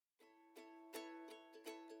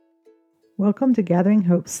Welcome to Gathering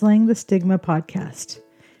Hope, Slaying the Stigma podcast.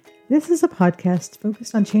 This is a podcast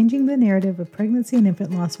focused on changing the narrative of pregnancy and infant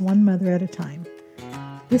loss one mother at a time.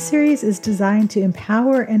 This series is designed to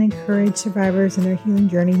empower and encourage survivors in their healing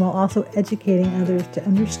journey while also educating others to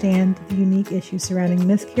understand the unique issues surrounding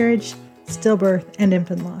miscarriage, stillbirth, and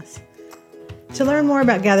infant loss. To learn more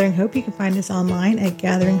about Gathering Hope, you can find us online at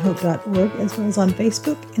gatheringhope.org, as well as on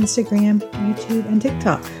Facebook, Instagram, YouTube, and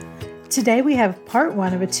TikTok. Today we have part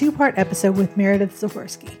one of a two-part episode with Meredith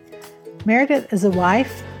Zahorsky. Meredith is a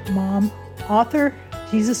wife, mom, author,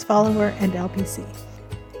 Jesus follower, and LPC.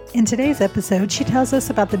 In today's episode, she tells us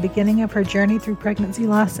about the beginning of her journey through pregnancy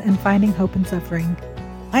loss and finding hope in suffering.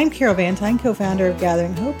 I'm Carol Vantine, co-founder of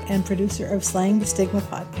Gathering Hope and producer of Slaying the Stigma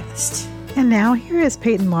podcast. And now here is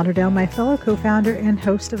Peyton Lauderdale, my fellow co-founder and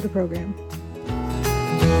host of the program.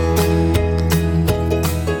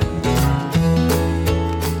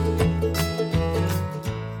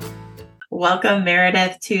 Welcome,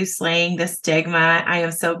 Meredith, to Slaying the Stigma. I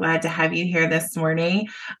am so glad to have you here this morning.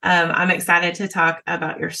 I'm excited to talk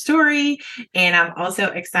about your story, and I'm also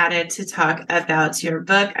excited to talk about your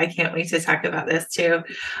book. I can't wait to talk about this too.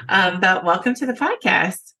 But welcome to the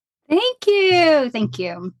podcast. Thank you. Thank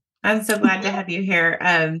you. I'm so glad to have you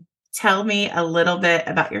here. Tell me a little bit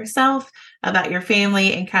about yourself, about your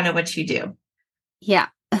family, and kind of what you do. Yeah.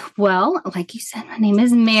 Well, like you said, my name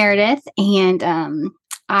is Meredith, and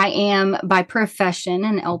I am by profession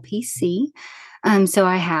an LPC. So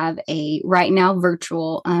I have a right now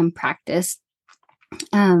virtual practice.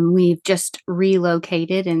 We've just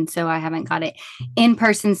relocated, and so I haven't got it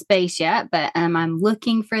in-person space yet, but I'm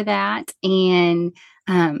looking for that and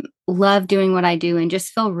love doing what I do and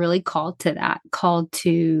just feel really called to that, called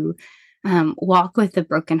to walk with the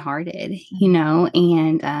brokenhearted,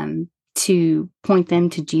 and to point them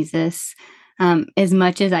to Jesus as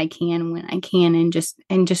much as I can when I can, and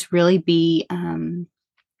just really be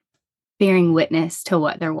bearing witness to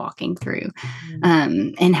what they're walking through,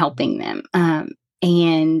 and helping them.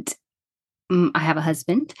 And I have a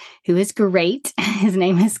husband who is great. His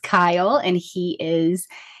name is Kyle, and he is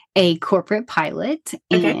a corporate pilot.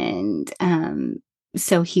 Okay. And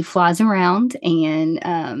so he flies around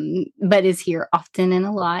and but is here often and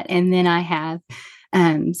a lot. And then I have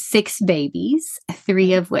 6 babies,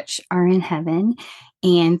 3 of which are in heaven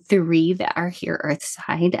and 3 that are here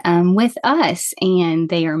earthside with us. And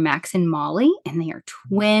they are Max and Molly, and they are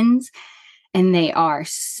twins, and they are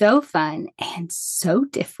so fun and so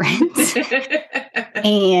different.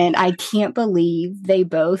 And I can't believe they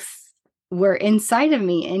both were inside of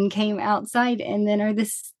me and came outside and then are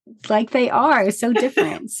this like they are so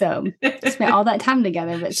different. So spent all that time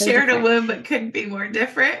together, but so shared different. A womb, but couldn't be more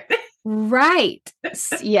different. Right.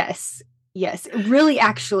 Yes. Really,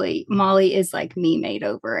 actually, Molly is like me made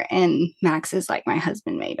over, and Max is like my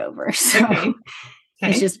husband made over. So okay.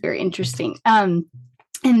 It's just very interesting. And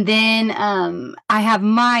then I have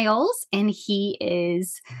Miles, and he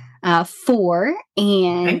is 4,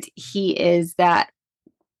 and he is that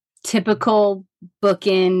typical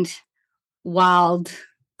bookend, wild,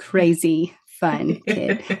 crazy, fun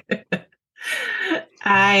kid.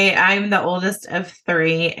 I'm the oldest of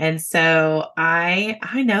 3, and so I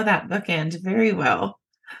know that bookend very well.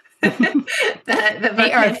 The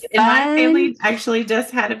bookend in my family actually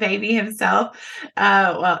just had a baby himself.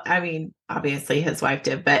 Well, I mean, obviously his wife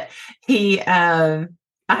did, but he. I'm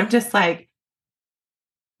just like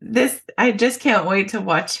this. I just can't wait to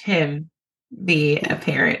watch him be a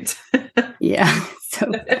parent. Yeah,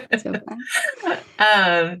 so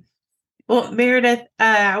fun. Well, Meredith,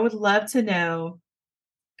 I would love to know.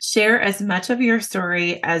 Share as much of your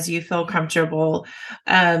story as you feel comfortable.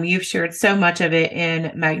 You've shared so much of it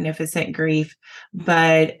in Magnificent Grief,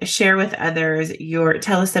 but share with others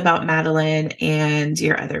tell us about Madeline and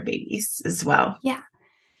your other babies as well. Yeah.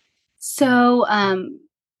 So,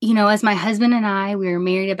 as my husband and I, we were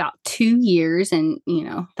married about 2 years, and,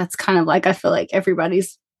 that's kind of like, I feel like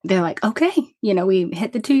they're like, okay, we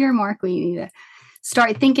hit the 2-year mark. We need to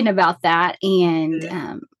start thinking about that.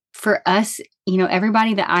 And, for us,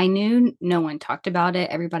 everybody that I knew, no one talked about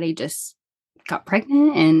it. Everybody just got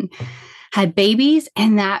pregnant and had babies.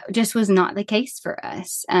 And that just was not the case for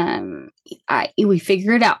us. We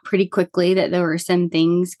figured out pretty quickly that there were some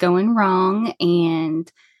things going wrong,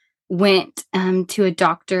 and went to a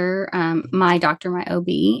doctor, my OB,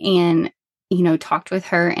 and, talked with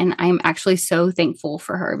her. And I'm actually so thankful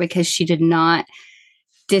for her, because she did not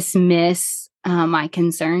dismiss my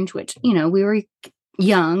concerns, which, we were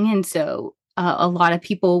young. And so a lot of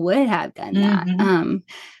people would have done that.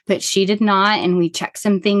 But she did not. And we checked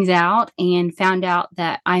some things out and found out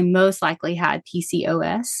that I most likely had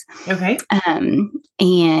PCOS. Okay.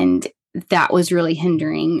 And that was really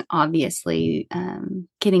hindering, obviously,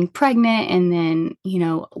 getting pregnant. And then,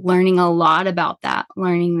 learning a lot about that,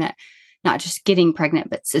 learning that not just getting pregnant,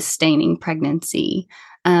 but sustaining pregnancy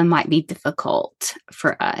might be difficult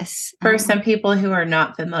for us. For some people who are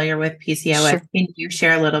not familiar with PCOS, Sure. Can you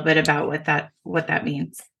share a little bit about what that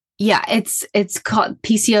means? Yeah, it's called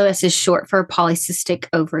PCOS is short for polycystic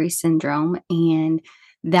ovary syndrome. And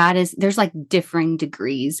there's like differing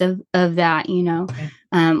degrees of that, Okay.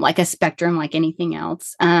 like a spectrum, like anything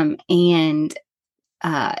else. And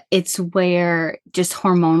it's where just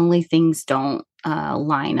hormonally things don't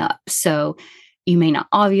line up. So you may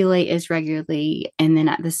not ovulate as regularly. And then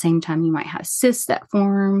at the same time, you might have cysts that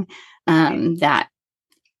form that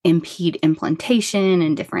impede implantation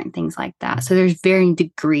and different things like that. So there's varying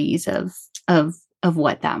degrees of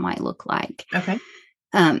what that might look like. Okay.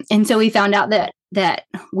 And so we found out that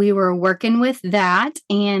we were working with that,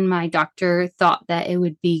 and my doctor thought that it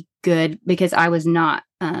would be good because I was not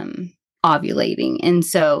ovulating. And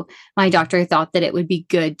so my doctor thought that it would be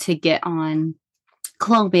good to get on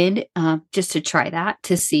Clomid just to try that,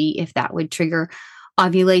 to see if that would trigger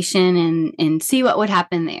ovulation and see what would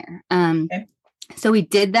happen there. Okay. So we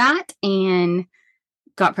did that and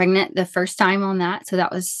got pregnant the first time on that. So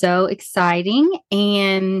that was so exciting.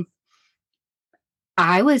 And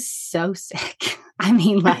I was so sick. I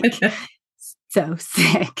mean, like, so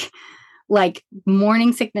sick. Like,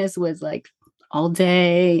 morning sickness was like all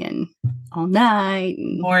day and all night.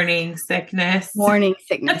 Morning sickness. So I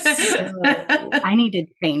need to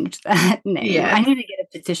change that name. Yes. I need to get a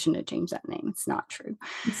petition to change that name. It's not true.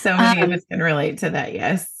 So many of us can relate to that.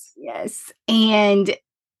 Yes. Yes.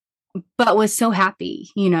 But was so happy,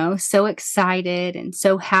 so excited and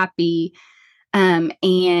so happy.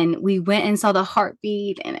 And we went and saw the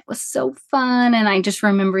heartbeat, and it was so fun. And I just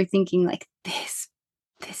remember thinking, like, this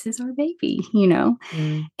is our baby,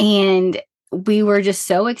 and we were just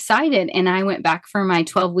so excited. And I went back for my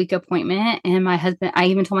 12-week appointment, and I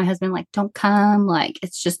even told my husband, like, don't come, like,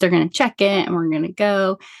 it's just, they're going to check it and we're going to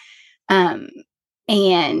go. And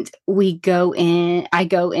I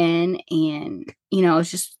go in and,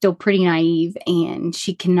 it's just still pretty naive, and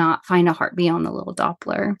she cannot find a heartbeat on the little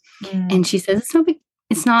Doppler. And she says, it's no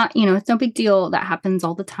big deal. That happens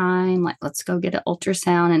all the time. Like, let's go get an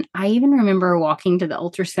ultrasound. And I even remember walking to the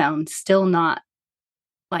ultrasound, still not,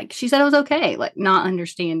 like, she said it was okay, like, not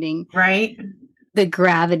understanding the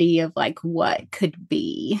gravity of like what could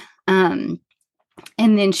be. And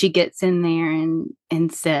then she gets in there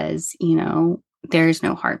and says, there's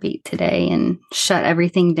no heartbeat today, and shut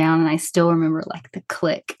everything down. And I still remember like the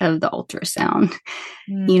click of the ultrasound.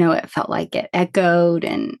 It felt like it echoed,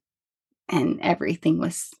 and everything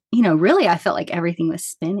was, really, I felt like everything was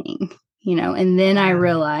spinning, and then I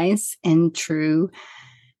realized, in true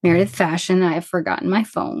Meredith fashion, I have forgotten my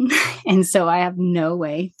phone. And so I have no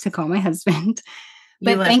way to call my husband.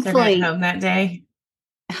 But thankfully, him at home that day.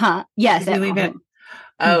 Yes. Did you leave it?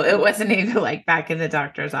 Oh, it wasn't even like back in the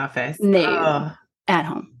doctor's office. No, at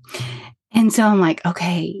home. And so I'm like,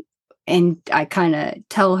 okay. And I kind of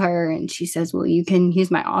tell her, and she says, well, you can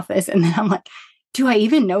use my office. And then I'm like, do I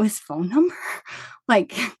even know his phone number?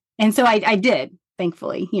 Like, and so I did,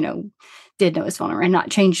 thankfully, did know his phone number, and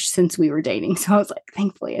not changed since we were dating. So I was like,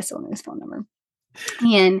 thankfully I still know his phone number.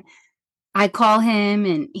 And I call him,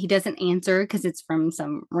 and he doesn't answer because it's from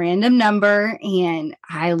some random number. And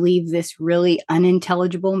I leave this really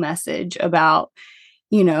unintelligible message about,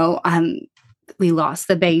 we lost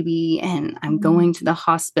the baby, and I'm going to the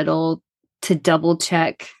hospital to double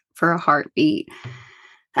check for a heartbeat.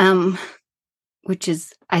 Which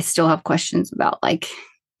is, I still have questions about, like,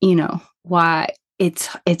 why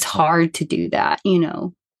it's hard to do that,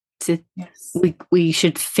 we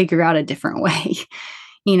should figure out a different way.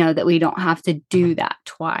 That we don't have to do that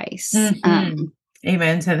twice.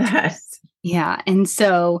 Amen to that. Yeah. And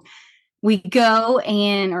so I go,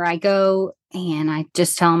 and I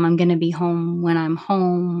just tell him I'm going to be home when I'm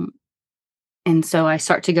home. And so I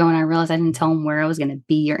start to go, and I realize I didn't tell him where I was going to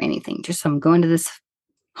be or anything. Just, I'm going to this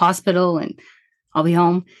hospital, and I'll be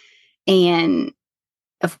home. And,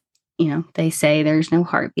 they say there's no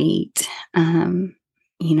heartbeat.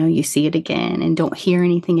 You see it again and don't hear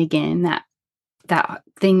anything again. That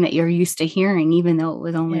thing that you're used to hearing, even though it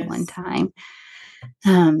was only one time.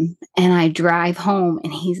 And I drive home,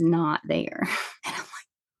 and he's not there. And I'm like,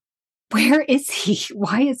 where is he?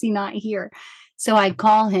 Why is he not here? So I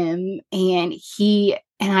call him, and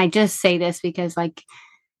I just say this because, like,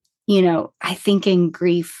 I think in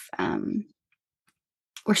grief,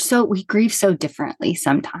 we grieve so differently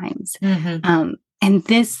sometimes. And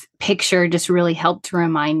this picture just really helped to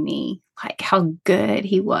remind me, like, how good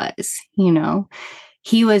he was,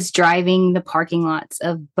 he was driving the parking lots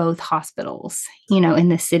of both hospitals, in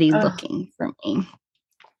the city looking for me.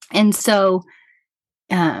 And so,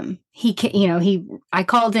 I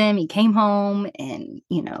called him, he came home and,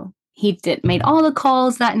 he made all the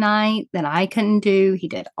calls that night that I couldn't do. He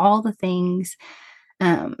did all the things.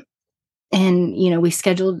 And, we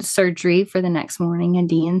scheduled surgery for the next morning in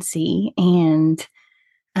DNC. And,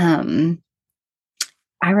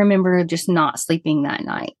 I remember just not sleeping that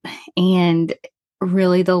night and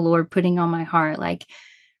really the Lord putting on my heart, like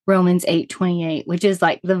Romans 8:28, which is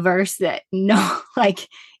like the verse that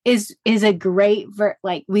is a great verse.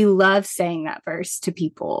 Like we love saying that verse to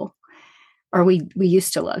people, or we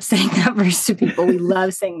used to love saying that verse to people. We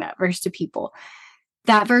love saying that verse to people.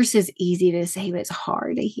 That verse is easy to say, but it's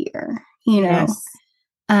hard to hear, Yes.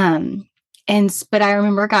 But I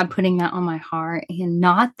remember God putting that on my heart, and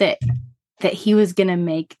not that he was going to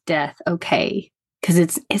make death okay,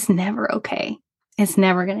 because it's never okay. It's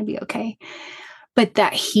never going to be okay. But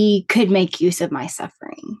that he could make use of my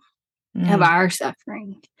suffering, of our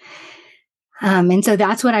suffering. And so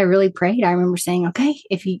that's what I really prayed. I remember saying, okay,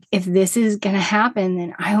 if this is going to happen,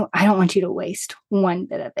 then I don't want you to waste one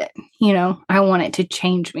bit of it. I want it to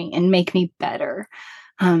change me and make me better,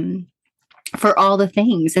 for all the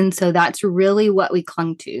things. And so that's really what we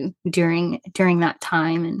clung to during that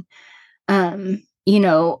time. And,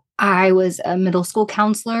 I was a middle school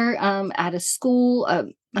counselor, at a school, a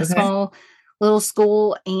small little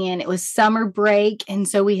school, and it was summer break. And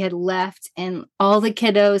so we had left and all the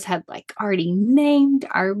kiddos had like already named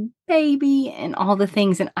our baby and all the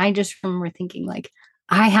things. And I just remember thinking like,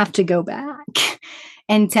 I have to go back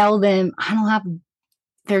and tell them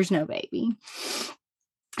there's no baby.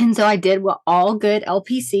 And so I did what all good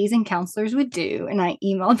LPCs and counselors would do. And I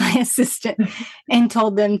emailed my assistant and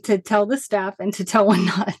told them to tell the staff and to tell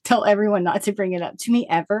everyone not to bring it up to me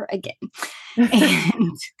ever again.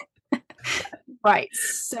 And right.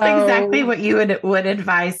 So exactly what you would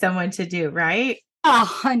advise someone to do, right?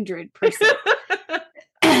 100%.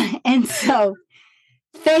 And so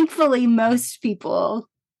thankfully, most people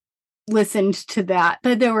listened to that,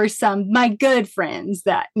 but there were my good friends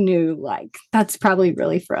that knew like that's probably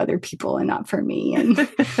really for other people and not for me, and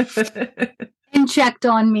checked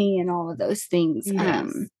on me and all of those things.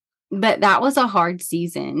 Yes. But that was a hard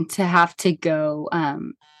season to have to go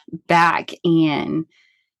back and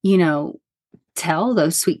tell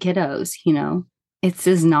those sweet kiddos,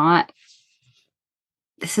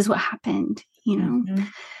 this is what happened,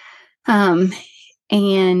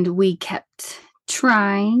 and we kept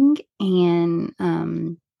trying. And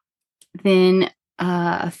then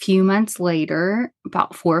a few months later,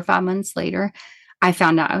 about 4 or 5 months later, I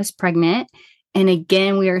found out I was pregnant. And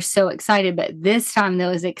again, we were so excited, but this time there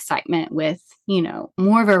was excitement with,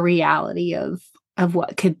 more of a reality of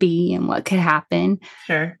what could be and what could happen.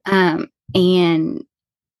 Sure. And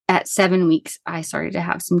at 7 weeks, I started to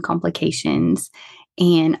have some complications.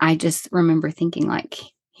 And I just remember thinking like,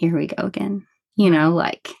 here we go again,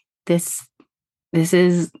 like this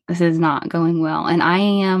is not going well. And I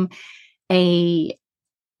am a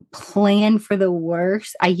plan for the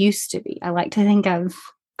worst. I used to be. I like to think I've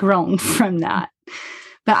grown from that.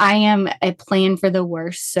 But I am a plan for the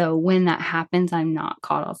worst. So when that happens, I'm not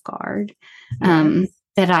caught off guard. Yes.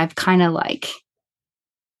 That I've kind of like,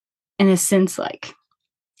 in a sense, like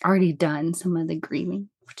already done some of the grieving,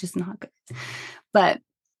 which is not good. But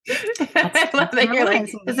I love that you're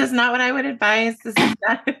like, this is not what I would advise. This is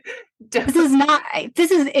not.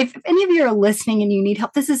 If any of you are listening and you need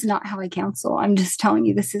help, this is not how I counsel. I'm just telling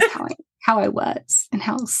you, this is how I was, and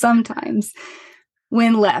how sometimes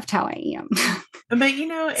when left, how I am. But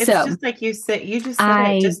it's just like you said. You just said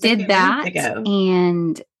I it just did that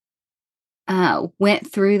and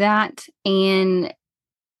went through that and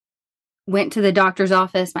went to the doctor's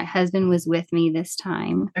office. My husband was with me this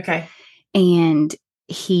time. Okay, and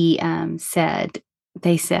he said,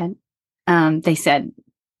 this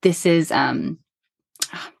is, I'm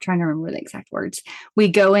trying to remember the exact words. We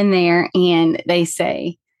go in there and they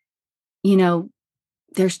say,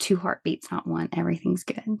 there's 2 heartbeats, not 1. Everything's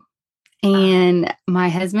good. And my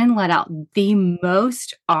husband let out the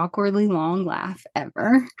most awkwardly long laugh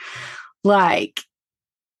ever. Oh,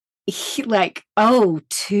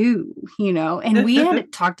 2, and we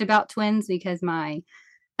had talked about twins because my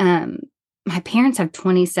parents have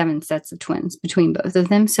 27 sets of twins between both of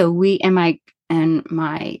them. So my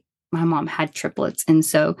mom had triplets. And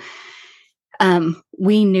so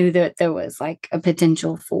we knew that there was like a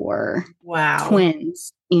potential for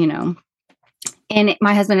twins, and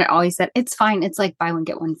my husband had always said, it's fine. It's like buy one,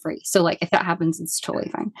 get one free. So like, if that happens, it's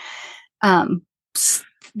totally fine.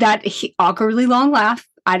 That awkwardly long laugh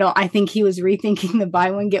I think he was rethinking the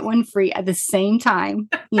buy one, get one free at the same time,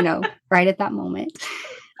 right at that moment.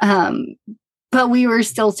 But we were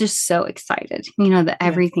still just so excited, that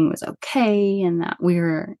everything was okay and that we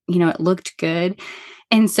were, it looked good.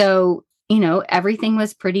 And so, everything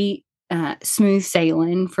was pretty smooth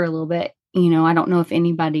sailing for a little bit. I don't know if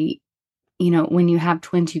anybody, when you have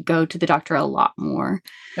twins, you go to the doctor a lot more.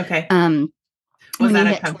 Okay. Was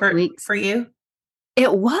that a comfort for you?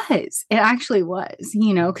 It was. It actually was,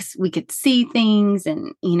 because we could see things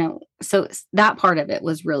and, so that part of it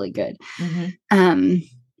was really good. Mm-hmm.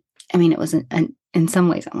 I mean, it wasn't in some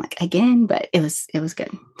ways I'm like, again, but it was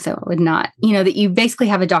good. So I would not, that you basically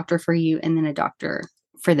have a doctor for you and then a doctor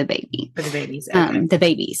for the baby. For the babies. Okay. The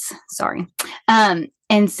babies. Sorry.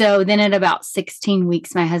 And so then at about 16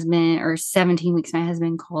 weeks, or 17 weeks, my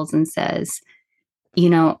husband calls and says,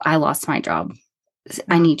 I lost my job.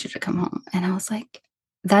 I need you to come home. And I was like,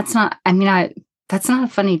 that's not a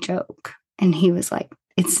funny joke. And he was like,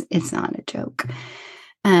 it's not a joke.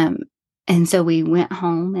 And so we went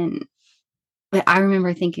home but I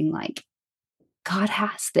remember thinking like, God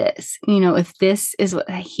has this, if this is what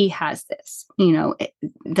he has this, it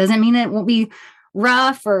doesn't mean it won't be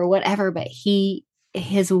rough or whatever, but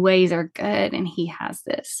his ways are good and he has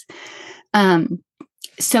this.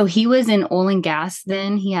 So he was in oil and gas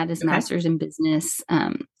then. He had his master's in business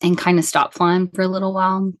and kind of stopped flying for a little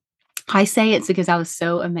while. I say it's because I was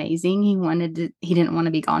so amazing. He didn't want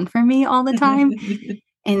to be gone from me all the time.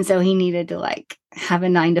 And so he needed to like have a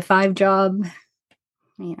 9-to-5 job.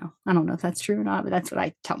 I don't know if that's true or not, but that's what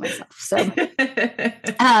I tell myself. So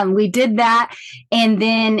we did that. And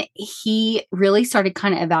then he really started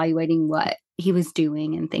kind of evaluating what he was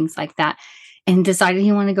doing and things like that and decided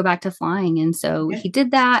he wanted to go back to flying. And so he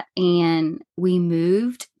did that. And we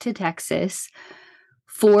moved to Texas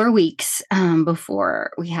 4 weeks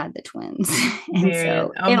before we had the twins. And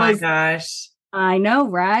so oh my gosh. I know,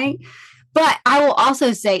 right? But I will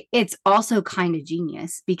also say it's also kind of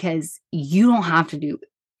genius because you don't have to do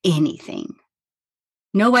anything.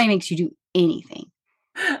 Nobody makes you do anything.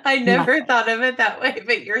 I never thought of it that way,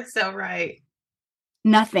 but you're so right.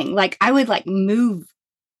 Nothing. Like I would like move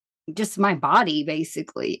just my body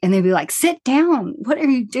basically. And they'd be like, sit down. What are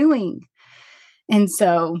you doing? And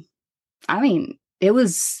so, I mean, it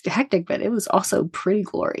was hectic, but it was also pretty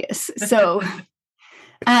glorious. So,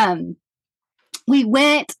 we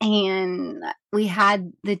went and we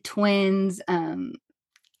had the twins.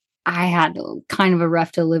 I had kind of a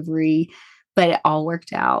rough delivery, but it all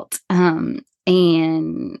worked out. And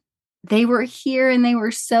they were here and they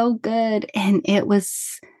were so good. And it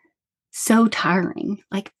was so tiring.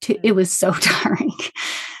 It was so tiring,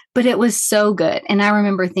 but it was so good. And I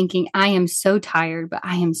remember thinking, I am so tired, but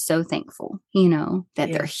I am so thankful, that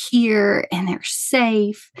they're here and they're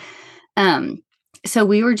safe. So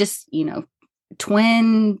we were just,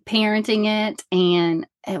 twin parenting it. And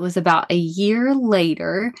it was about a year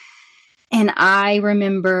later. And I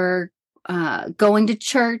remember going to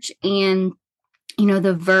church and,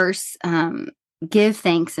 the verse, give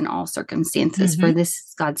thanks in all circumstances for this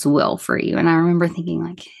is God's will for you. And I remember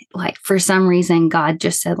thinking like for some reason, God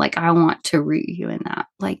just said, like, I want to root you in that,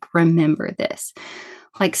 like, remember this.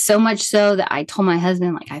 Like so much so that I told my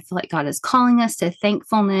husband, like, I feel like God is calling us to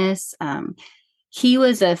thankfulness. He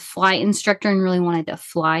was a flight instructor and really wanted to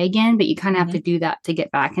fly again, but you kind of have to do that to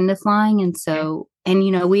get back into flying. And so, and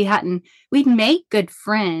we'd make good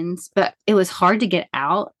friends, but it was hard to get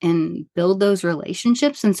out and build those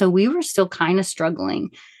relationships. And so we were still kind of struggling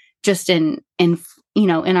just in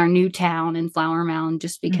our new town in Flower Mound,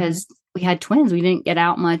 just because we had twins. We didn't get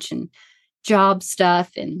out much and job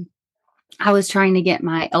stuff. And I was trying to get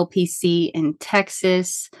my LPC in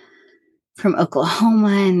Texas from Oklahoma,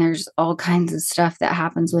 and there's all kinds of stuff that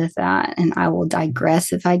happens with that. And I will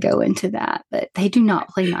digress if I go into that, but they do not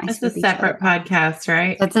play nice. That's a separate podcast,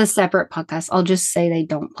 right? That's a separate podcast. I'll just say they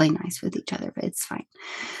don't play nice with each other, but it's fine.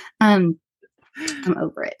 I'm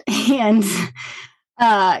over it. And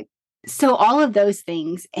so all of those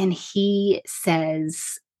things, and he says,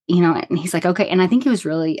 and he's like, okay. And I think he was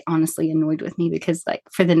really honestly annoyed with me because like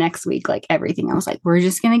for the next week, like everything, I was like, we're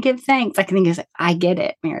just going to give thanks. I think he's like, I get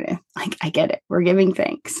it, Meredith. Like, I get it. We're giving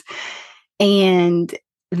thanks. And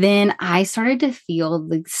then I started to feel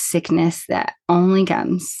the sickness that only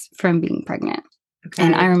comes from being pregnant. Okay.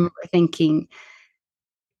 And I remember thinking,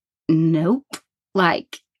 nope,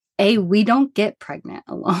 like A, we don't get pregnant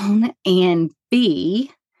alone. And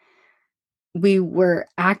B, we were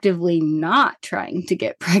actively not trying to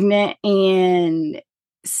get pregnant, and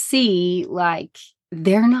C, like,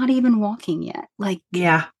 they're not even walking yet. Like,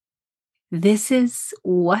 yeah, this is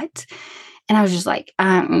what? And I was just like,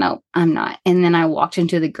 no, I'm not. And then I walked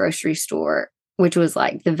into the grocery store, which was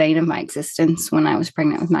like the vein of my existence when I was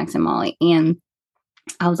pregnant with Max and Molly. And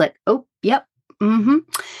I was like, oh, yep. Mm-hmm.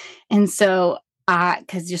 And so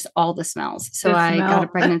because just all the smells. So I got a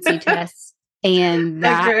pregnancy test. And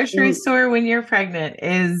that the grocery store when you're pregnant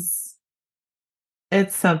it's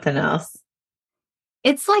something else.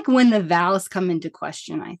 It's like when the vows come into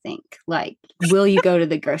question, I think. Like, will you go to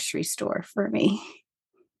the grocery store for me?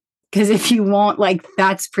 Because if you won't, like,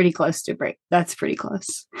 that's pretty close to break. That's pretty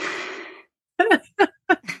close.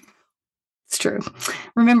 It's true.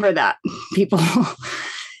 Remember that, people.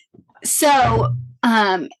 So,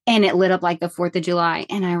 and it lit up like the 4th of July.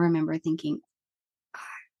 And I remember thinking,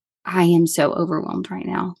 I am so overwhelmed right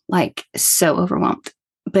now. Like, so overwhelmed.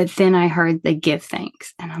 But then I heard the give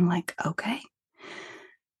thanks. And I'm like, okay.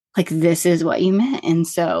 Like, this is what you meant. And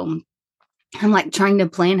so I'm like trying to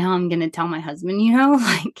plan how I'm going to tell my husband,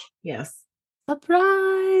 like, yes,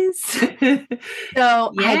 surprise.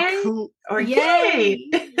 So yay.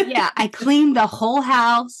 Yeah, I cleaned the whole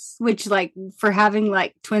house, which like for having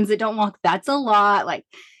like twins that don't walk, that's a lot. Like,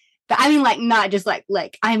 I mean, like not just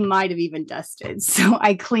like I might have even dusted. So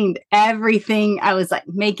I cleaned everything. I was like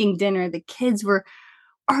making dinner. The kids were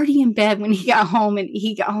already in bed when he got home, and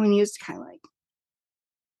he was kind of like,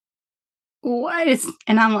 what is,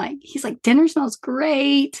 and I'm like, he's like, dinner smells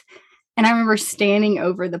great. And I remember standing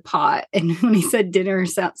over the pot, and when he said dinner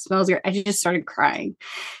smells great, I just started crying.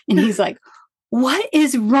 And he's like, what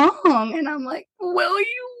is wrong? And I'm like,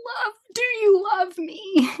 do you love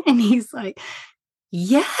me? And he's like,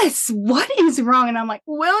 yes, what is wrong? And I'm like,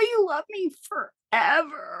 will you love me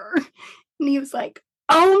forever? And he was like,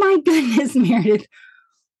 oh my goodness, Meredith,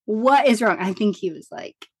 what is wrong? I think he was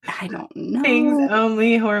like, I don't know. Things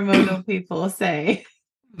only hormonal people say.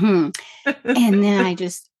 And then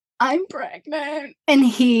I'm pregnant. And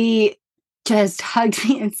he just hugged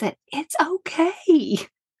me and said, it's okay.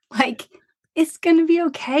 Like, it's going to be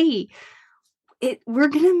okay. We're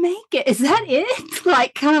going to make it. Is that it?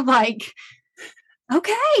 Like, kind of like,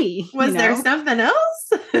 okay. Was there something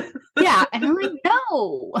else? Yeah. And I'm like,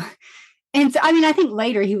 no. And so, I mean, I think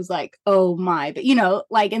later he was like, oh my, but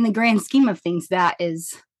like in the grand scheme of things, that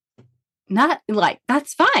is not like,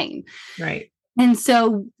 that's fine. Right. And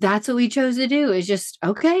so that's what we chose to do, is just,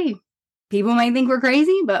 okay, people may think we're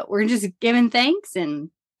crazy, but we're just giving thanks and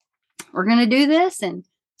we're going to do this. And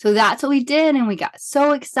so that's what we did. And we got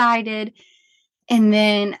so excited. And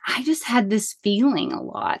then I just had this feeling a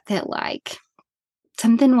lot that like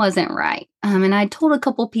something wasn't right. And I told a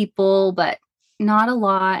couple people, but not a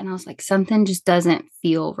lot. And I was like, something just doesn't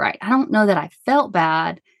feel right. I don't know that I felt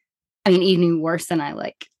bad. I mean, even worse than I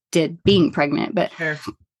like did being pregnant, but sure.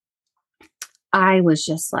 I was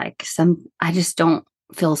just like, I just don't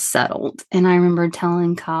feel settled. And I remember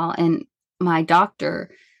telling Kyle, and my doctor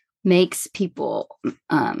makes people,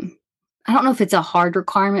 I don't know if it's a hard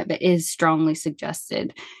requirement, but is strongly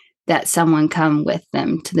suggested that someone come with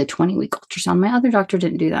them to the 20-week ultrasound. My other doctor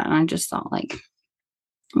didn't do that. And I just thought like,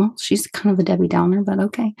 well, she's kind of a Debbie Downer, but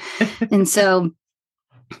okay. And so,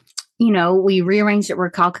 we rearranged it where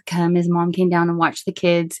Kyle could come. His mom came down and watched the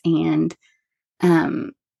kids. And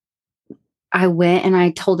I went and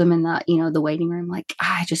I told him in the, the waiting room, like,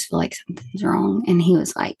 I just feel like something's wrong. And he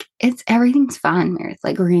was like, everything's fine, Meredith.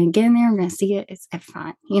 Like, we're going to get in there. I'm going to see it. It's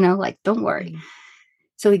fine. Like, don't worry.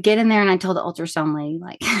 So we get in there and I told the ultrasound lady,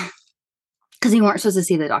 like, because we weren't supposed to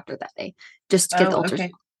see the doctor that day, just to get the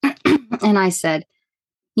ultrasound. Okay. And I said,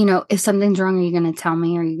 if something's wrong, are you going to tell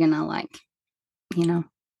me? Or are you going to like,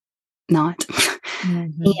 not?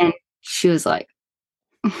 Mm-hmm. And she was like,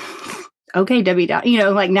 okay, Debbie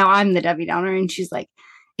Downer, like now I'm the Debbie Downer. And she's like,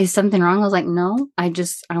 is something wrong? I was like, no, I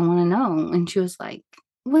want to know. And she was like,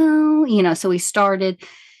 well, so we started,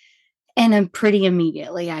 and pretty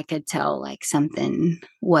immediately I could tell like something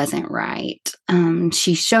wasn't right.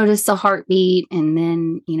 She showed us the heartbeat, and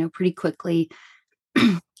then, pretty quickly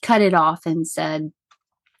cut it off and said,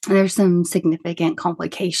 there's some significant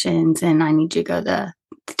complications and I need you to go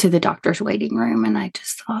to the doctor's waiting room. And I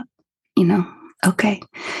just thought, okay,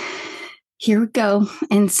 here we go.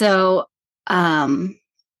 And so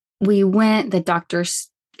we went, the doctors,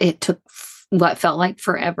 it took what felt like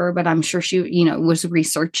forever, but I'm sure she, was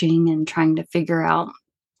researching and trying to figure out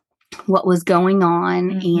what was going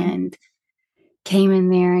on, mm-hmm. and came in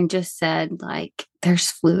there and just said, like, there's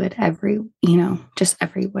fluid just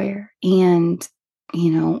everywhere. And,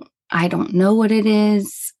 I don't know what it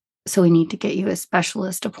is. So we need to get you a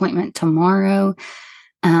specialist appointment tomorrow.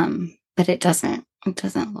 But it doesn't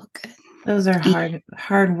look good. Those are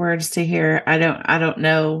hard words to hear. I don't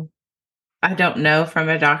know. I don't know from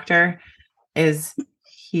a doctor is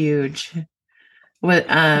huge. What,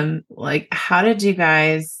 like, how did you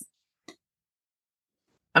guys,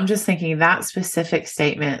 I'm just thinking that specific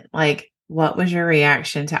statement, like, what was your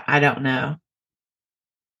reaction to, I don't know?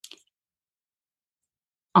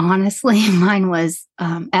 Honestly, mine was,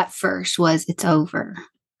 at first was, it's over,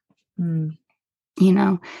 Mm. you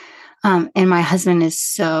know? And my husband is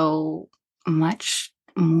so much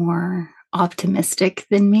more optimistic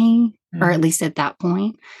than me, or at least at that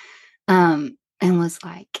point. And was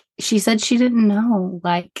like, she said she didn't know,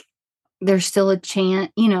 like, there's still a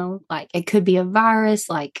chance, like it could be a virus.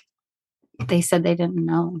 Like they said they didn't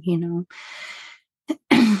know,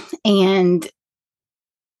 and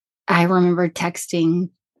I remember texting,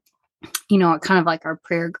 kind of like our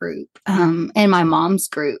prayer group, and my mom's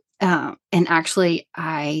group. And actually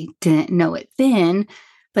I didn't know it then,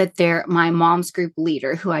 but my mom's group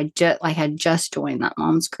leader, who I had just joined that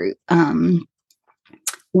mom's group, had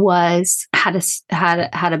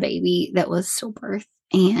a baby that was stillbirth.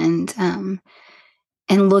 And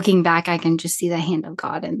looking back, I can just see the hand of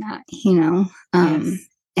God in that, Yes.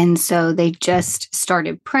 And so they just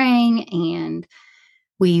started praying, and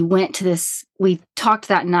we talked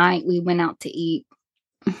that night. We went out to eat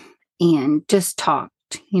and just talked,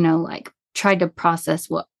 like tried to process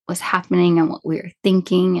what was happening and what we were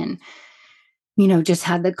thinking. And, just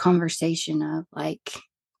had the conversation of like,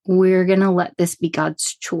 we're going to let this be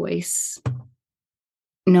God's choice,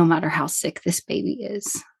 no matter how sick this baby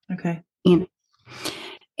is. Okay.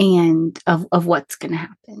 And of what's going to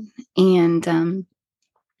happen. And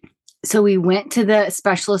so we went to the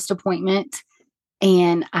specialist appointment,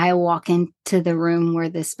 and I walk into the room where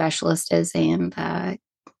the specialist is, and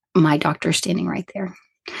my doctor's standing right there.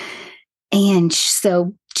 And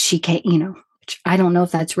so she came, I don't know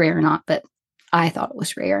if that's rare or not, but I thought it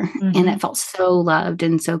was rare. Mm-hmm. And it felt so loved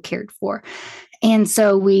and so cared for. And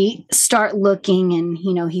so we start looking, and,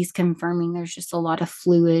 he's confirming there's just a lot of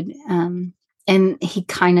fluid. And he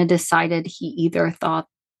kind of decided he either thought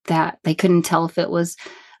that they couldn't tell if it was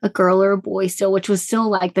a girl or a boy still, which was still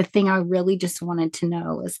like the thing I really just wanted to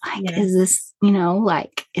know is like, yes. Is this,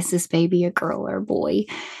 is this baby a girl or a boy?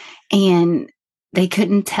 And they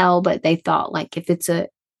couldn't tell, but they thought like, if it's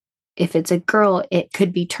a girl, it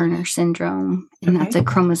could be Turner syndrome, and that's a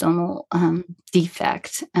chromosomal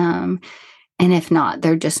defect. And if not,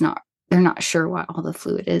 they're not sure why all the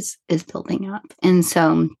fluid is building up. And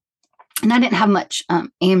so, and I didn't have much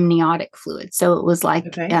amniotic fluid. So it was like,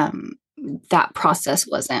 that process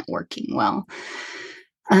wasn't working well.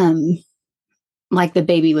 Like the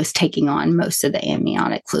baby was taking on most of the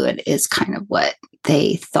amniotic fluid is kind of what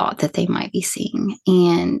they thought that they might be seeing.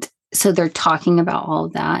 And so they're talking about all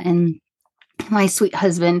of that. And my sweet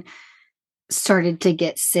husband started to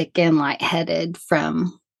get sick and lightheaded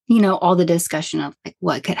from, all the discussion of like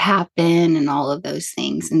what could happen and all of those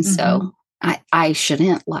things. And so I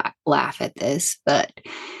shouldn't laugh at this, but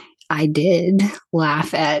I did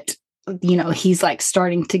laugh at, he's like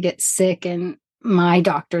starting to get sick, and my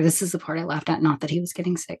doctor, this is the part I laughed at, not that he was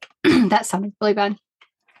getting sick. That sounded really bad.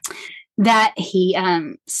 That he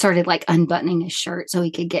started like unbuttoning his shirt so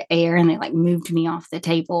he could get air, and they like moved me off the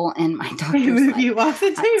table, and my doctor moved you off the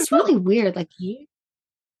table. It's really weird. Like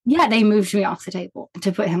they moved me off the table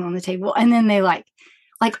to put him on the table, and then they like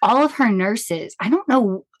all of her nurses. I don't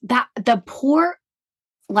know that the poor,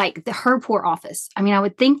 like her poor office. I mean, I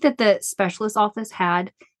would think that the specialist office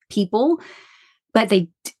had people, but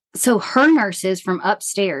so her nurses from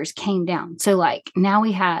upstairs came down. So like now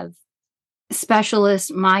we have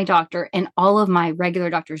specialists, my doctor, and all of my regular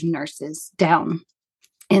doctors' nurses down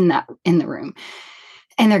in the room.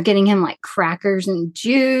 And they're getting him like crackers and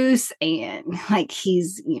juice, and like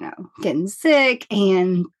he's, getting sick.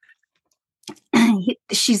 And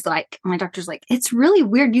she's like, my doctor's like, it's really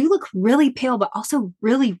weird. You look really pale, but also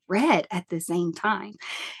really red at the same time.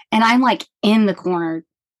 And I'm like in the corner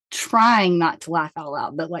trying not to laugh out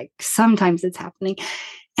loud, but like sometimes it's happening.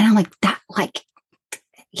 And I'm like, that, like,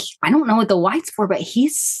 I don't know what the white's for, but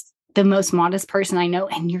he's the most modest person I know,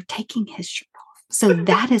 and you're taking his shirt off. So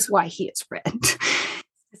that is why he is red.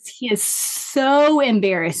 He is so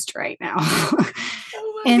embarrassed right now.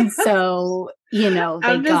 And so,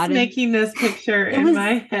 I'm just making this picture in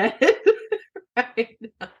my head right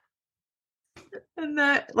now. And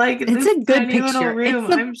that, like, it's a good picture. Room,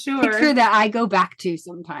 it's a I'm sure. Picture that I go back to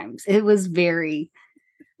sometimes. It was what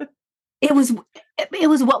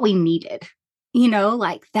we needed.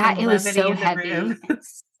 Like that. It was so heavy.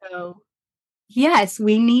 So yes,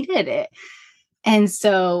 we needed it. And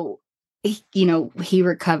so, he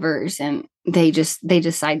recovers, and they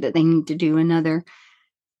decide that they need to do another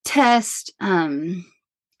test,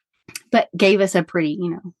 but gave us a pretty,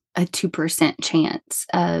 a 2% chance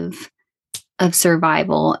of of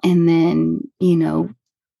survival, and then,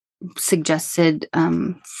 suggested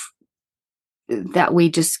that we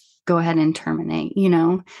just go ahead and terminate,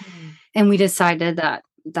 and we decided that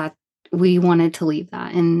we wanted to leave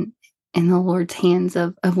that in the Lord's hands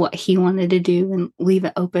of what he wanted to do, and leave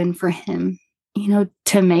it open for him,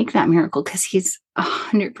 to make that miracle, because he's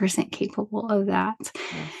 100% capable of that. Yes.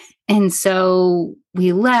 And so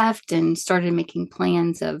we left and started making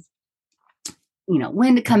plans of,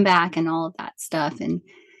 when to come back and all of that stuff. And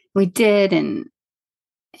we did, and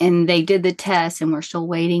they did the test, and we're still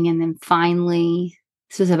waiting. And then finally,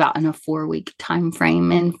 this was about in a 4-week time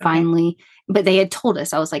frame. And finally, but they had told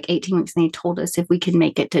us, I was like 18 weeks, and they told us if we could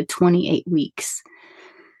make it to 28 weeks,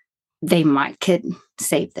 they could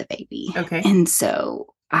save the baby. Okay. And so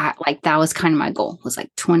that was kind of my goal, was like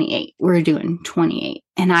 28. We're doing 28.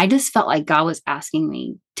 And I just felt like God was asking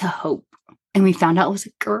me to hope. And we found out it was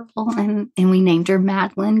a girl, and we named her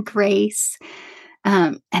Madeline Grace.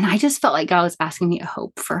 And I just felt like God was asking me to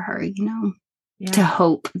hope for her, to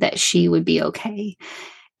hope that she would be okay,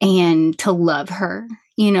 and to love her,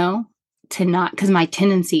 to not, because my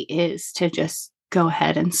tendency is to just go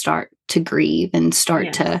ahead and start to grieve and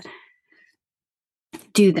start to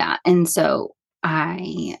do that. And so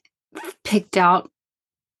I picked out,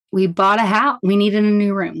 we bought a house. We needed a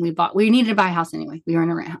new room. We needed to buy a house anyway. We were in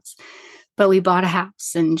a rent house, but we bought a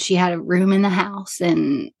house, and she had a room in the house,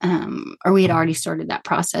 and, or we had already started that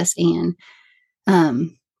process, and,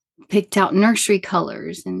 picked out nursery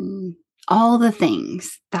colors and all the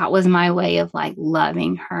things. That was my way of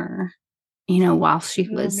loving her, while she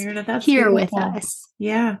was Meredith, here beautiful. with us.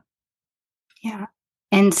 Yeah. Yeah.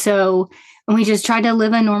 And so we just tried to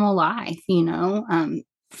live a normal life,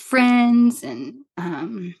 friends. And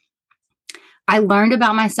I learned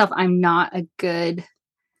about myself. I'm not a good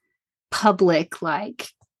public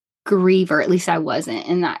griever. At least I wasn't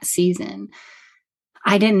in that season.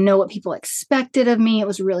 I didn't know what people expected of me. It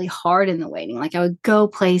was really hard in the waiting. I would go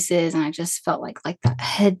places, and I just felt like that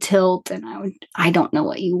head tilt, and I don't know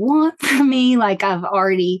what you want from me. I've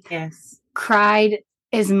already cried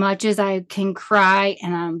as much as I can cry,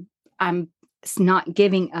 and I'm not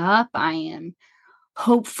giving up. I am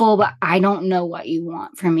hopeful, but I don't know what you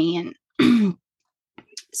want from me. And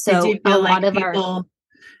so did you feel like people,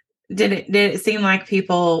 did it seem like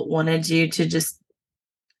people wanted you to just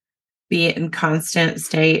be in constant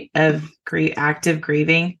state of active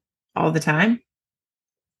grieving all the time?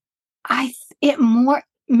 It more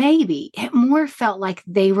felt like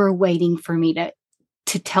they were waiting for me to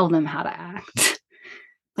tell them how to act.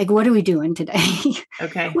 What are we doing today?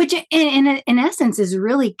 Okay. Which in essence is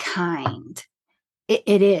really kind.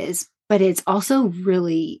 It is, but it's also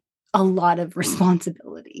really a lot of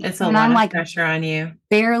responsibility. It's a lot of pressure on you.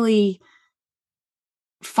 Barely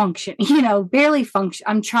function.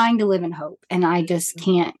 I'm trying to live in hope, and I just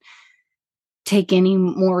can't take any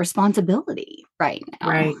more responsibility right now.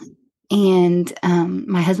 Right. And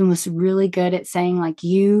my husband was really good at saying,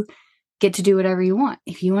 you get to do whatever you want.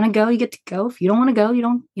 If you want to go, you get to go. If you don't want to go, you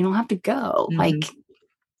don't have to go. Mm-hmm.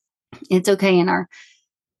 It's okay. In our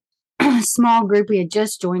small group, we had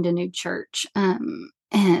just joined a new church.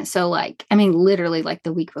 And so literally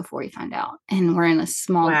the week before we found out, and we're in a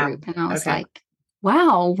small group, and I was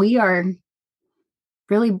wow, we are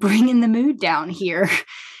really bringing the mood down here.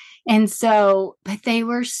 And so, but they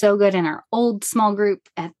were so good. In our old small group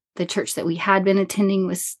at the church that we had been attending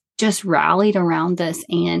was just rallied around us.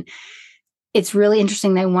 And it's really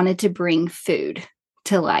interesting. They wanted to bring food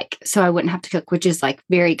to so I wouldn't have to cook, which is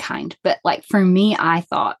very kind. But for me, I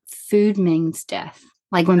thought food means death.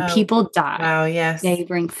 When people die, they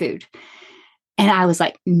bring food. And I was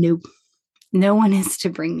nope, no one is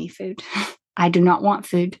to bring me food. I do not want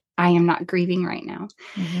food. I am not grieving right now.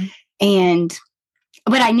 Mm-hmm.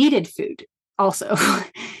 But I needed food also.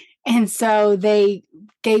 And so they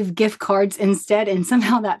gave gift cards instead. And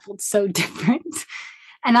somehow that felt so different.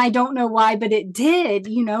 And I don't know why, but it did.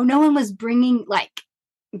 No one was bringing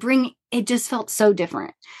it just felt so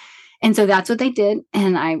different. And so that's what they did.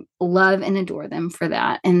 And I love and adore them for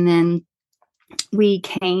that. And then we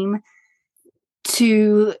came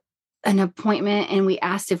to an appointment, and we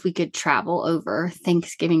asked if we could travel over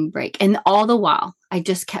Thanksgiving break. And all the while, I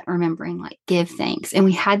just kept remembering, give thanks. And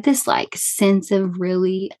we had this sense of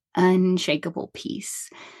really unshakable peace.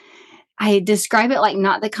 I describe it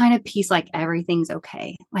not the kind of peace everything's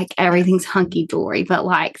okay, everything's hunky dory, but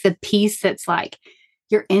the peace that's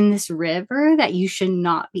you're in this river that you should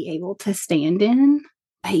not be able to stand in,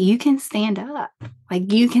 but you can stand up.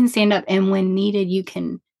 You can stand up, and when needed, you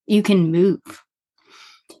can move.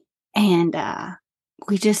 And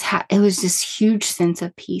we just it was this huge sense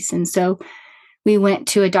of peace. And so we went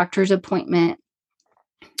to a doctor's appointment.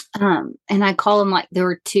 And I call them like there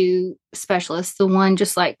were two specialists. The one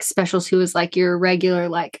just like specialist who was like your regular,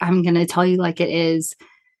 like, I'm going to tell you like it is,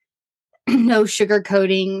 no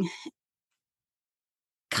sugarcoating,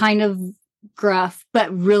 kind of gruff,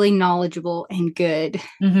 but really knowledgeable and good,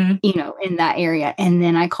 you know, in that area. And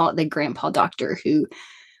then I call it the grandpa doctor, who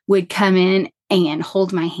would come in and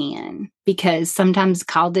hold my hand, because sometimes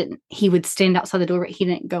Kyle he would stand outside the door, but he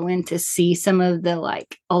didn't go in to see some of the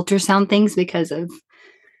like ultrasound things because of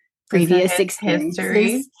previous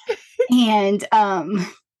experiences. And,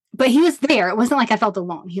 but he was there. It wasn't like I felt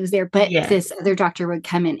alone. He was there, but this other doctor would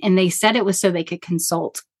come in, and they said it was so they could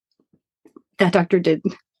consult. That doctor did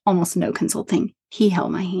almost no consulting. He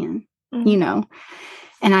held my hand, you know,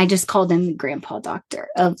 and I just called him the grandpa doctor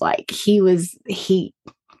of like, he,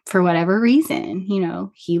 for whatever reason, you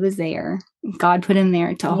know, he was there. God put him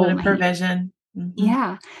there to hold my provision. hand.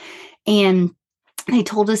 Yeah. And they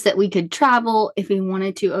told us that we could travel if we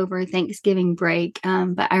wanted to over Thanksgiving break.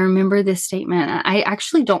 But I remember this statement.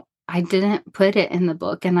 I didn't put it in the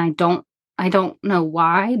book, and I don't know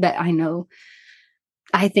why, but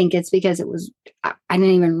I think it's because I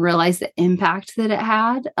didn't even realize the impact that it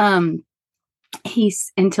had.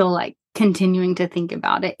 Until like continuing to think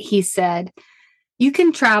about it, he said, you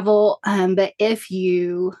can travel, but if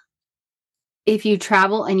you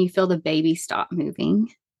travel and you feel the baby stop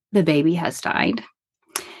moving, the baby has died.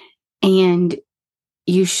 And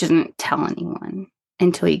you shouldn't tell anyone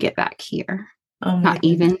until you get back here. Oh my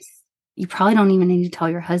goodness. You probably don't even need to tell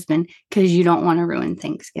your husband, because you don't want to ruin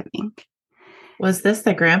Thanksgiving. Was this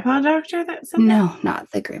the grandpa doctor that said No, that? not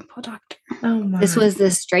the grandpa doctor. Oh my. This was the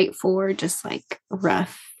straightforward, just like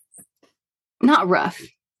gruff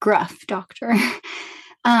doctor.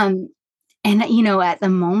 And you know, at the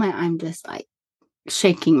moment I'm just like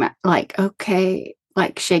shaking my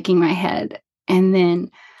head. And then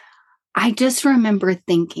I just remember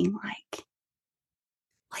thinking like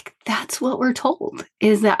that's what we're told,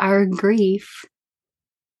 is that our grief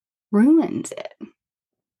ruins it.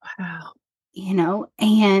 Wow. You know,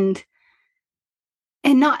 and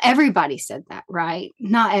not everybody said that, right?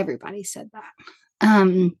 Not everybody said that.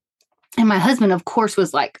 And my husband, of course,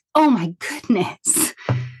 was like, oh my goodness.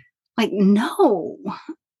 Like, no.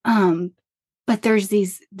 But there's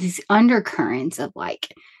these undercurrents of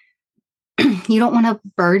like, you don't want to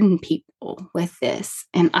burden people with this.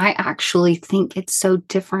 And I actually think it's so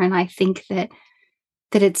different. I think that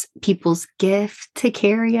it's people's gift to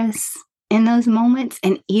carry us in those moments.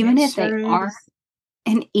 And even if they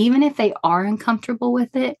are uncomfortable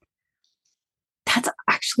with it, that's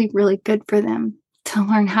actually really good for them to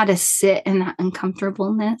learn how to sit in that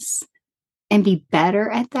uncomfortableness and be better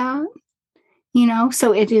at that. You know,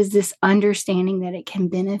 so it is this understanding that it can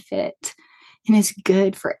benefit and is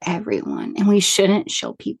good for everyone. And we shouldn't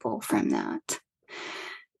shield people from that.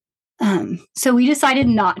 So we decided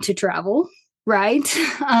not to travel, right?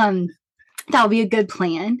 That would be a good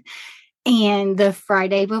plan. And the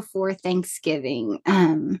Friday before Thanksgiving,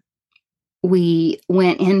 we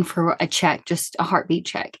went in for a check, just a heartbeat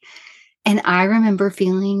check. And I remember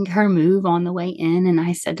feeling her move on the way in. And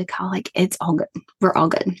I said to Kyle, like, it's all good. We're all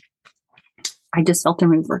good. I just felt her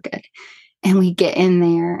move. We're good. And we get in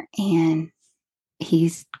there, and he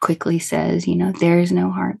quickly says, you know, there's no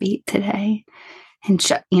heartbeat today. And,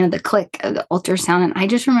 the click of the ultrasound. And I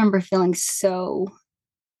just remember feeling so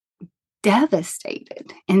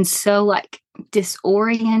devastated and so like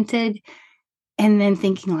disoriented. And then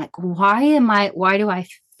thinking like, why do I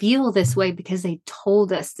feel this way? Because they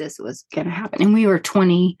told us this was going to happen. And we were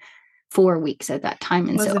 24 weeks at that time.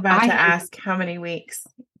 And I was about to ask how many weeks.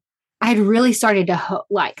 I'd really started to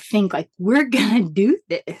think like, we're going to do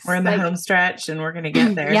this. We're in the home stretch and we're going to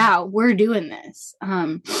get there. Yeah, we're doing this.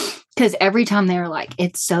 Because every time they were like,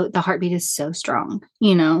 the heartbeat is so strong,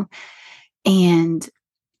 you know, and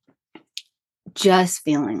just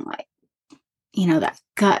feeling like, you know, that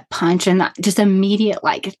gut punch and that just immediate,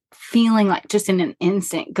 like feeling like just in an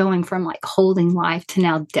instant going from like holding life to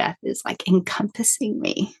now death is like encompassing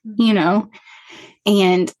me, you know.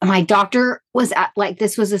 And my doctor was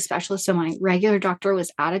this was a specialist. So my regular doctor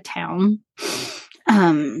was out of town,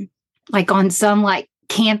 like on some like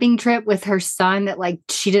camping trip with her son that like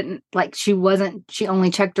she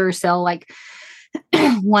only checked her cell like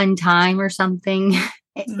one time or something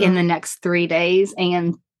in the next 3 days.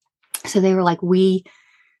 And so they were like, we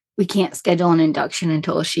can't schedule an induction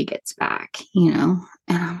until she gets back, you know?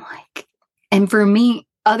 And I'm like, and for me,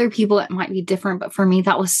 other people, it might be different, but for me,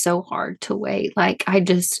 that was so hard to wait. Like, I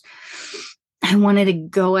wanted to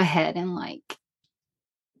go ahead and like,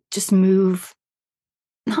 just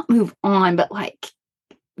not move on, but like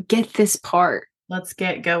get this part let's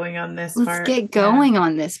get going on this part. Let's get going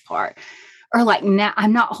on this part. Or like, now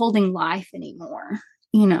I'm not holding life anymore,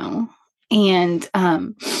 And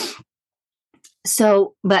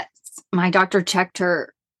but my doctor checked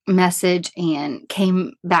her message and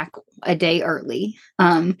came back a day early.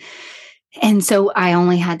 And so I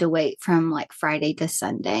only had to wait from like Friday to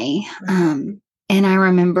Sunday. And I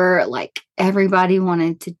remember like everybody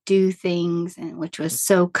wanted to do things, and which was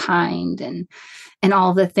so kind and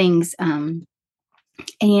all the things. And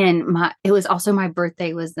it was also my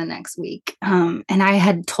birthday was the next week. And I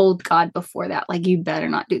had told God before that, like, you better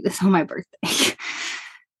not do this on my birthday.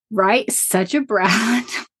 Right? Such a brat,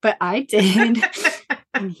 but I did.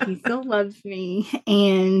 And he still loves me.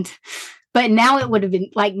 But now it would have been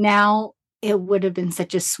like, it would have been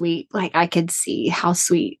such a sweet, like I could see how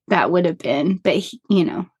sweet that would have been. But,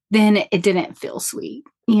 then it didn't feel sweet,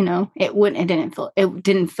 it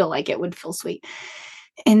didn't feel like it would feel sweet.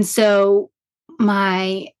 And so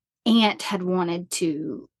my aunt had wanted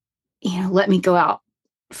to, let me go out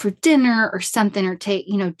for dinner or something, or take,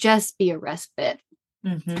 just be a respite.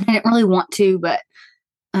 Mm-hmm. I didn't really want to, but,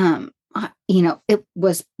 it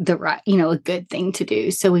was the right, a good thing to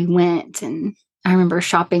do. So we went, and I remember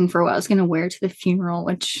shopping for what I was going to wear to the funeral,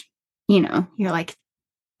 which, you're like,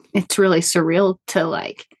 it's really surreal to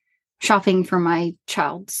like shopping for my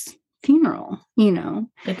child's funeral,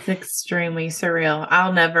 It's extremely surreal.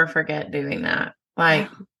 I'll never forget doing that. Like,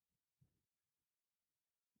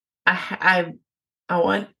 I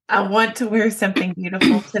want to wear something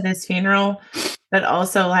beautiful to this funeral, but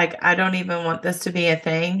also like, I don't even want this to be a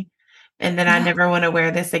thing. And then I never want to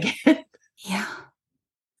wear this again. Yeah.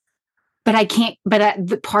 But I can't,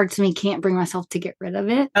 the parts of me can't bring myself to get rid of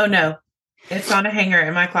it. Oh no. It's on a hanger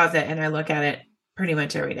in my closet, and I look at it pretty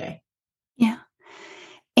much every day. Yeah.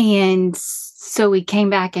 And so we came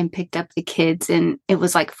back and picked up the kids, and it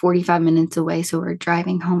was like 45 minutes away. So we're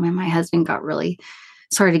driving home, and my husband got really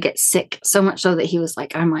started to get sick, so much so that he was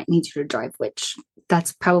like, I might need you to drive, which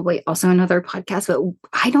that's probably also another podcast. But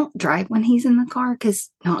I don't drive when he's in the car because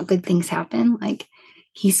not good things happen. Like,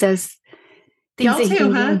 he says things Y'all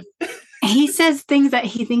too, huh? He says things that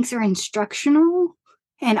he thinks are instructional,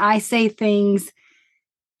 and I say things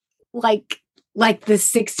like the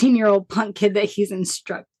 16-year-old punk kid that he's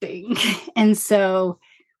instructing. And so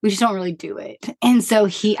we just don't really do it. And so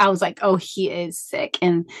I was like, oh, he is sick.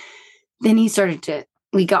 And then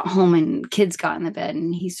we got home, and kids got in the bed,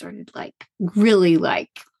 and he started like really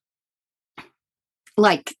like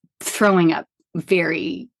throwing up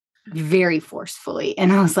very, very forcefully.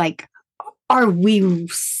 And I was like, are we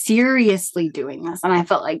seriously doing this? And I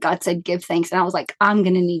felt like God said, give thanks. And I was like, I'm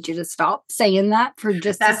going to need you to stop saying that for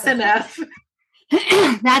just That's enough.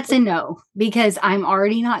 That's a no, because I'm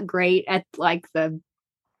already not great at like the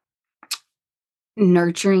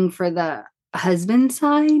nurturing for the husband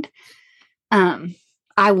side.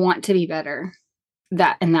 I want to be better.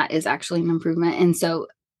 That is actually an improvement. And so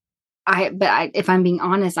if I'm being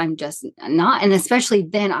honest, I'm just not. And especially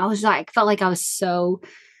then I was like, felt like I was so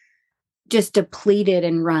just depleted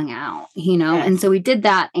and wrung out, Yes. And so we did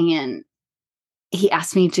that, and he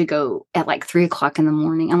asked me to go at like 3:00 in the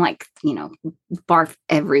morning. I'm like, barf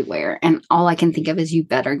everywhere. And all I can think of is, you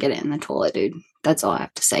better get it in the toilet, dude. That's all I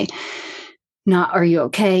have to say. Not, are you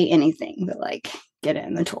okay? Anything, but like, get it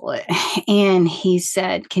in the toilet. And he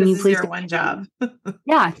said, can you please? Your one job.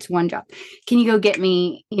 Yeah, it's one job. Can you go get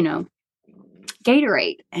me,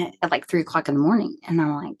 Gatorade at like 3:00 in the morning? And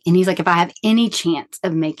I'm like, and he's like, if I have any chance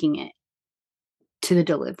of making it to the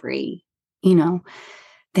delivery, then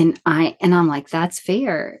I'm like, that's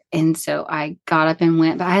fair. And so I got up and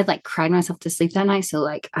went, but I had like cried myself to sleep that night. So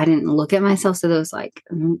like, I didn't look at myself. So there was like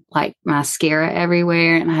mascara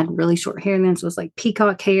everywhere, and I had really short hair then. So it was like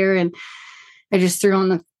peacock hair, and I just threw on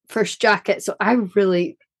the first jacket. So I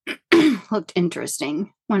really looked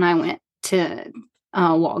interesting when I went to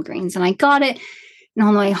Walgreens, and I got it. And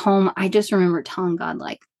on the way home, I just remember telling God,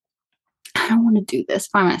 like, I don't want to do this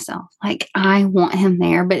by myself. Like, I want him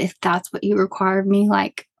there, but if that's what you require of me,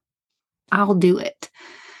 like, I'll do it.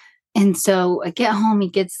 And so I get home, he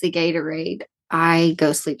gets the Gatorade. I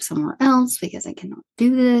go sleep somewhere else because I cannot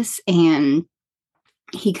do this. And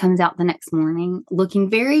he comes out the next morning looking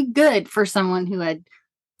very good for someone who had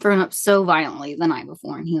thrown up so violently the night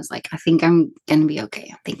before. And he was like, I think I'm going to be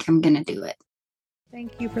okay. I think I'm going to do it.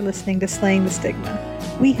 Thank you for listening to Slaying the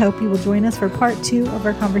Stigma. We hope you will join us for part 2 of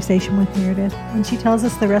our conversation with Meredith, when she tells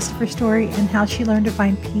us the rest of her story and how she learned to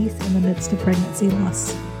find peace in the midst of pregnancy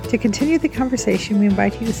loss. To continue the conversation, we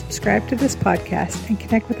invite you to subscribe to this podcast and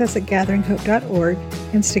connect with us at gatheringhope.org,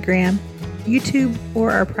 Instagram, YouTube,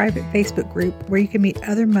 or our private Facebook group, where you can meet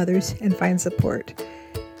other mothers and find support.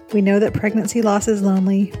 We know that pregnancy loss is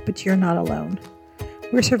lonely, but you're not alone.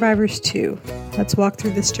 We're survivors too. Let's walk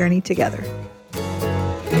through this journey together.